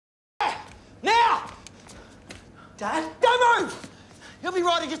Dad? Don't move! You'll be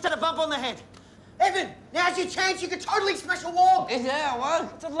right, he just had a bump on the head. Evan, now's your chance. You could totally smash a wall. Is that one?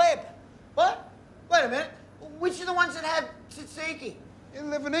 It's a leb. What? Wait a minute. Which are the ones that have tzatziki? In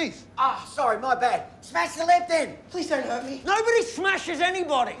Lebanese. Ah, sorry, my bad. Smash the leb then. Please don't hurt me. Nobody smashes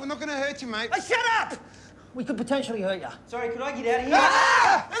anybody. We're not going to hurt you, mate. Hey, shut up! We could potentially hurt you. Sorry, could I get out of here?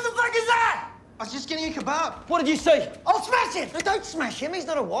 Ah! Who the fuck is that? I was just getting a kebab. What did you see? I'll smash it! No, don't smash him, he's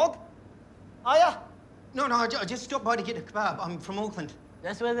not a wob. Are ya? No, I just stopped by to get a kebab. I'm from Auckland.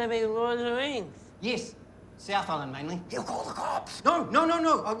 That's where they make Lord of the Rings. Yes, South Island mainly. He'll call the cops. No,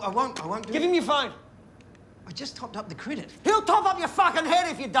 I won't do Give it. him your phone. I just topped up the credit. He'll top up your fucking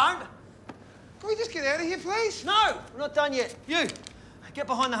head if you don't. Can we just get out of here, please? No, we're not done yet. You, get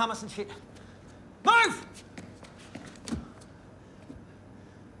behind the hummus and shit. Move!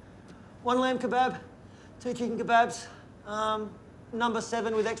 1 lamb kebab, 2 chicken kebabs, number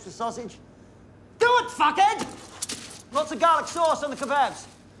 7 with extra sausage. Do it, fuckhead! Lots of garlic sauce on the kebabs.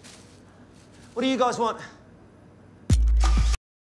 What do you guys want?